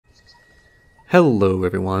Hello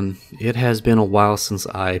everyone. It has been a while since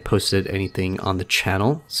I posted anything on the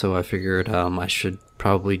channel, so I figured I should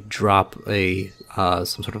probably drop some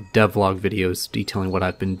sort of devlog videos detailing what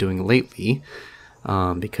I've been doing lately,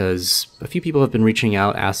 because a few people have been reaching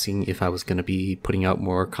out asking if I was going to be putting out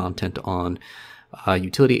more content on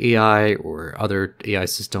utility AI or other AI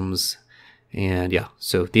systems. And yeah,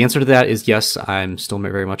 so the answer to that is yes, I'm still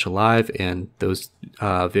very much alive, and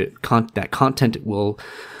that content will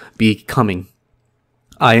be coming.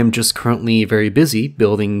 I am just currently very busy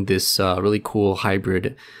building this really cool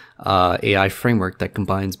hybrid AI framework that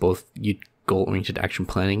combines both goal-oriented action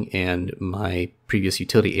planning and my previous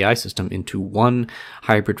utility AI system into one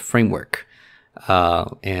hybrid framework.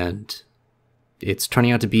 And it's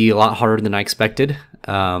turning out to be a lot harder than I expected.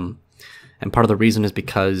 And part of the reason is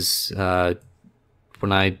because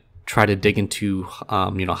when I try to dig into,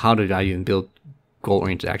 how did I even build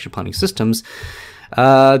goal-oriented action planning systems,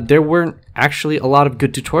 there weren't actually a lot of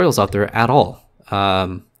good tutorials out there at all.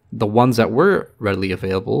 The ones that were readily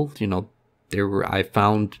available, I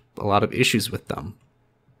found a lot of issues with them.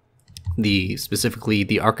 Specifically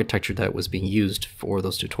the architecture that was being used for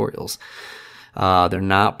those tutorials. They're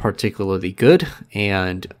not particularly good,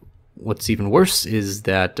 and what's even worse is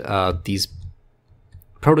that these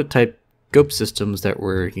prototype GOAP systems that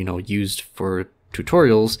were, used for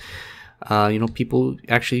tutorials, people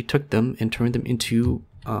actually took them and turned them into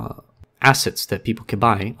assets that people can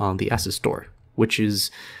buy on the asset store, which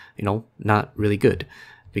is, not really good,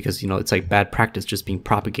 because, it's like bad practice just being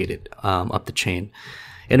propagated up the chain.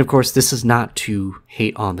 And of course, this is not to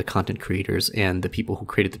hate on the content creators and the people who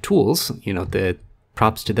created the tools. The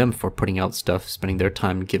props to them for putting out stuff, spending their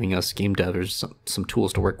time giving us game devs some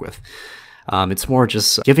tools to work with. It's more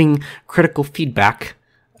just giving critical feedback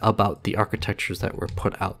about the architectures that were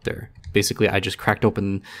put out there. Basically, I just cracked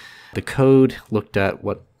open the code, looked at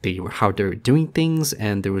how they were doing things,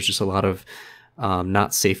 and there was just a lot of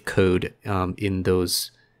not safe code in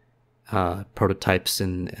those prototypes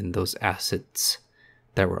and those assets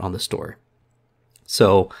that were on the store.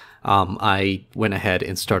 So I went ahead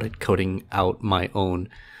and started coding out my own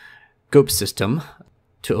GOAP system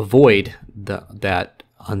to avoid that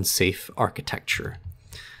unsafe architecture.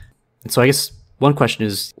 And so I guess one question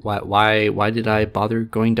is, why did I bother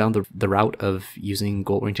going down the route of using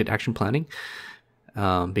goal-oriented action planning?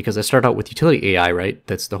 Because I started out with utility AI, right?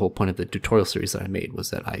 That's the whole point of the tutorial series that I made, was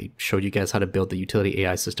that I showed you guys how to build the utility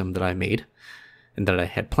AI system that I made and that I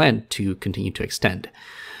had planned to continue to extend.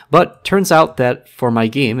 But turns out that for my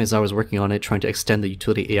game, as I was working on it, trying to extend the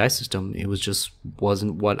utility AI system, it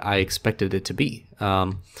wasn't what I expected it to be.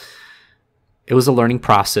 It was a learning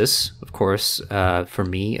process, of course, for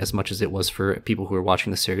me as much as it was for people who were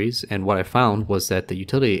watching the series. And what I found was that the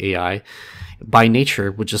utility AI, by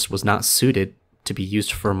nature, was not suited to be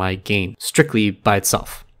used for my game strictly by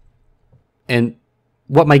itself. And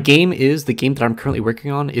what my game is, the game that I'm currently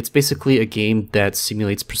working on, it's basically a game that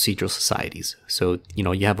simulates procedural societies. So,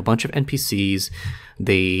 you have a bunch of NPCs,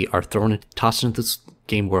 they are tossed into this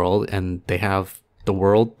game world, and they have the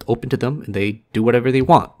world open to them, and they do whatever they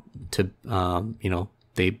want.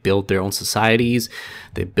 They build their own societies,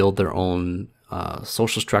 they build their own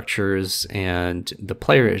social structures, and the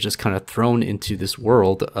player is just kind of thrown into this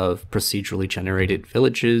world of procedurally generated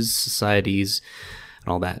villages, societies,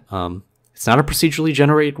 and all that. It's not a procedurally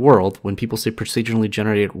generated world. When people say procedurally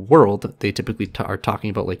generated world, they typically are talking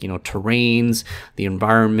about terrains, the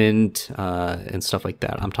environment, and stuff like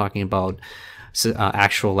that. I'm talking about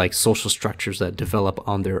actual social structures that develop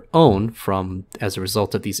on their own as a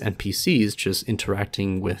result of these NPCs just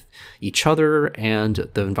interacting with each other and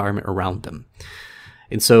the environment around them.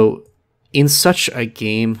 And so in such a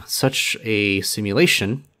game, such a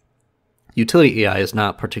simulation, utility AI is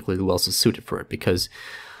not particularly well suited for it, because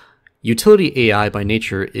utility AI by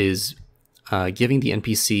nature is giving the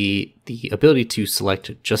NPC the ability to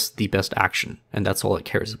select just the best action, and that's all it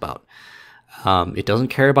cares about. It doesn't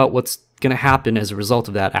care about what's going to happen as a result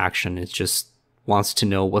of that action. It just wants to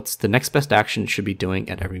know what's the next best action it should be doing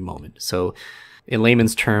at every moment. So in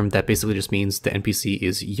layman's term, that basically just means the NPC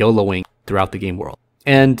is YOLOing throughout the game world.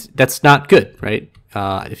 And that's not good, right?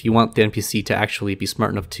 If you want the NPC to actually be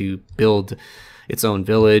smart enough to build its own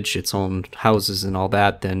village, its own houses and all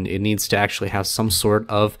that, then it needs to actually have some sort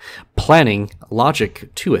of planning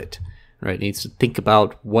logic to it, right? It needs to think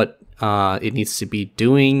about what it needs to be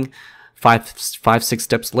doing 5-6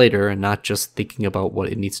 steps later, and not just thinking about what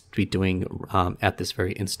it needs to be doing at this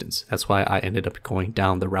very instance. That's why I ended up going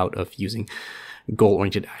down the route of using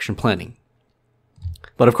goal-oriented action planning.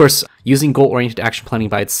 But of course, using goal-oriented action planning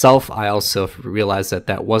by itself, I also realized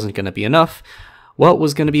that wasn't going to be enough. What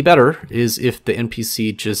was going to be better is if the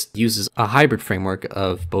NPC just uses a hybrid framework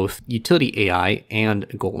of both utility AI and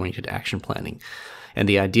goal-oriented action planning. And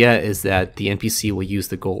the idea is that the NPC will use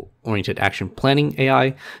the goal-oriented action planning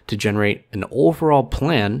AI to generate an overall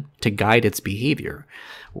plan to guide its behavior,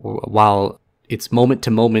 while its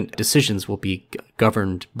moment-to-moment decisions will be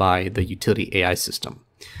governed by the utility AI system.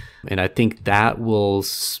 And I think that will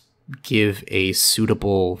give a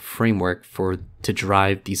suitable framework to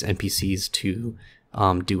drive these NPCs to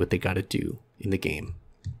do what they got to do in the game.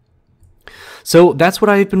 So that's what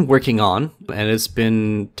I've been working on, and it's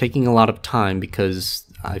been taking a lot of time because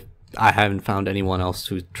I haven't found anyone else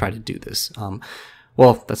who tried to do this.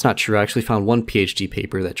 Well, that's not true. I actually found one PhD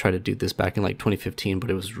paper that tried to do this back in like 2015, but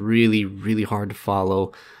it was really, really hard to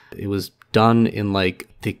follow. It was done in like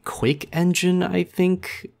the Quake engine, I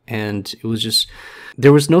think, and it was just,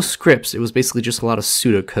 there was no scripts. It was basically just a lot of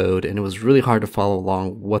pseudocode, and it was really hard to follow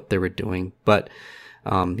along what they were doing. But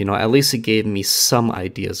you know, at least it gave me some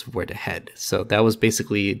ideas of where to head. So that was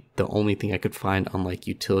basically the only thing I could find on like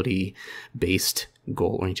utility-based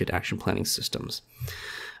goal-oriented action planning systems.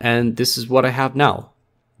 And this is what I have now.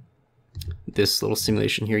 This little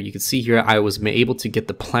simulation here, you can see here, I was able to get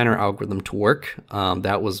the planner algorithm to work.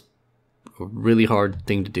 That was a really hard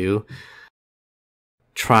thing to do.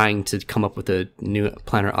 Trying to come up with a new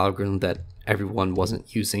planner algorithm that everyone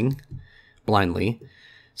wasn't using blindly.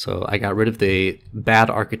 So I got rid of the bad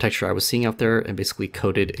architecture I was seeing out there and basically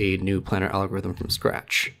coded a new planner algorithm from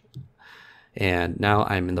scratch. And now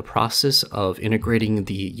I'm in the process of integrating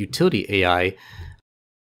the utility AI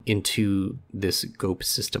into this GOAP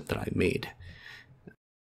system that I made.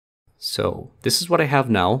 So this is what I have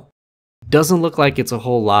now. Doesn't look like it's a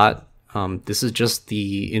whole lot. This is just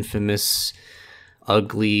the infamous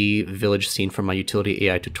ugly village scene from my utility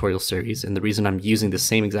AI tutorial series, and the reason I'm using the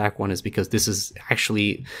same exact one is because this is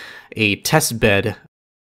actually a test bed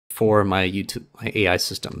for my AI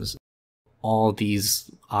systems. All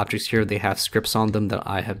these objects here, they have scripts on them that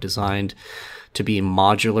I have designed to be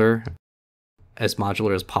modular as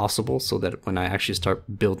possible, so that when I actually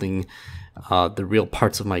start building the real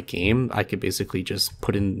parts of my game, I could basically just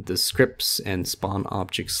put in the scripts and spawn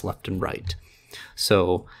objects left and right.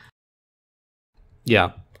 So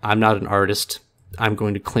yeah, I'm not an artist. I'm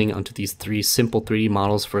going to cling onto these three simple 3D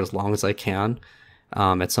models for as long as I can.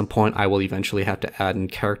 At some point, I will eventually have to add in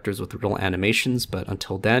characters with real animations, but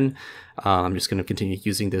until then, I'm just going to continue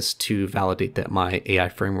using this to validate that my AI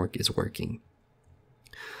framework is working.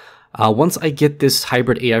 Once I get this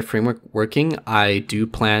hybrid AI framework working, I do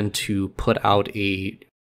plan to put out a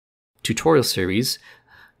tutorial series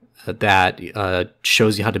that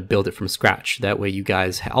shows you how to build it from scratch. That way you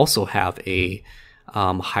guys also have a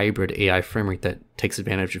hybrid AI framework that takes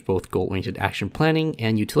advantage of both goal-oriented action planning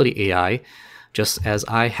and utility AI, just as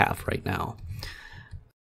I have right now.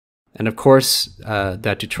 And of course,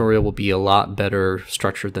 that tutorial will be a lot better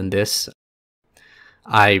structured than this.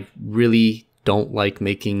 I really don't like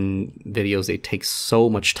making videos. They take so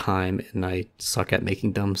much time, and I suck at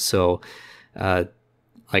making them. So,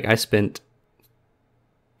 like, I spent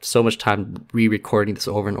so much time re-recording this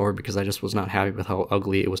over and over because I just was not happy with how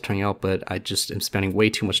ugly it was turning out, but I just am spending way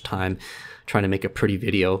too much time trying to make a pretty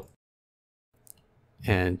video,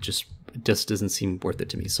 and just doesn't seem worth it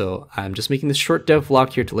to me. So I'm just making this short dev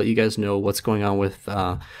vlog here to let you guys know what's going on with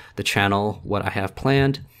the channel, what I have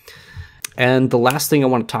planned. And the last thing I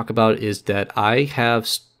want to talk about is that I have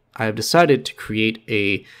decided to create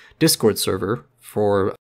a Discord server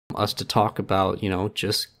for us to talk about, you know,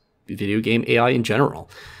 just video game AI in general,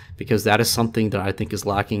 because that is something that I think is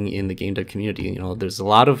lacking in the game dev community. You know, there's a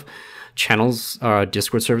lot of channels,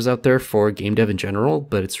 Discord servers out there for game dev in general,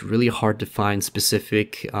 but it's really hard to find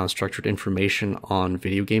specific structured information on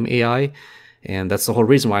video game AI, and that's the whole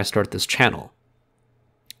reason why I started this channel.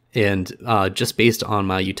 And just based on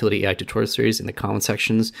my utility AI tutorial series in the comment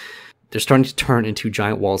sections, they're starting to turn into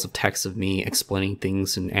giant walls of text of me explaining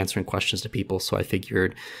things and answering questions to people. So I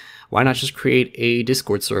figured, why not just create a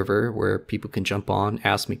Discord server where people can jump on,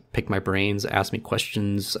 ask me, pick my brains, ask me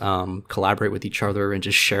questions, collaborate with each other, and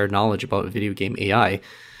just share knowledge about video game AI.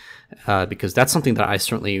 Because that's something that I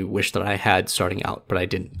certainly wish that I had starting out, but I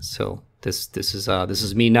didn't. So this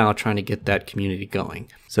is me now trying to get that community going.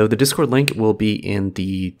 So the Discord link will be in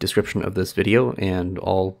the description of this video and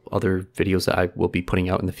all other videos that I will be putting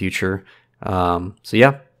out in the future. So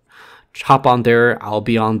yeah, hop on there. I'll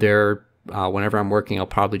be on there. Whenever I'm working, I'll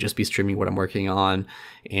probably just be streaming what I'm working on,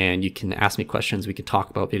 and you can ask me questions. We can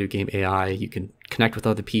talk about video game AI. You can connect with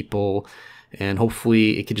other people, and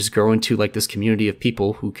hopefully it can just grow into like this community of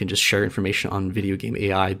people who can just share information on video game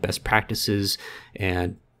AI best practices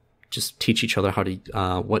and just teach each other how to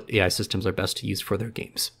what AI systems are best to use for their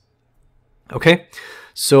games. Okay,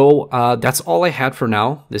 so that's all I had for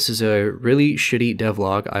now. This is a really shitty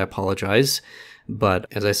devlog. I apologize. But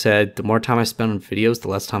as I said, the more time I spend on videos, the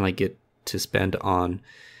less time I get to spend on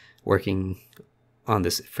working on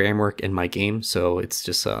this framework in my game. So it's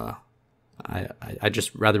just, I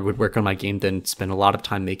just rather would work on my game than spend a lot of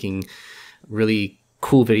time making really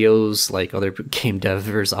cool videos like other game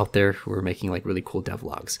devers out there who are making like really cool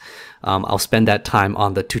devlogs. I'll spend that time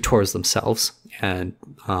on the tutorials themselves and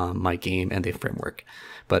my game and the framework.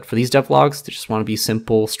 But for these devlogs, they just want to be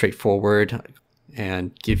simple, straightforward,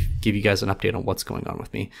 and give you guys an update on what's going on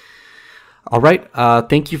with me. All right,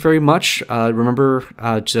 thank you very much. Remember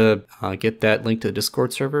to get that link to the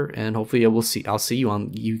Discord server, and hopefully I'll see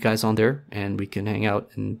you guys on there, and we can hang out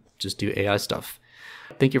and just do AI stuff.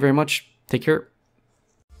 Thank you very much. Take care.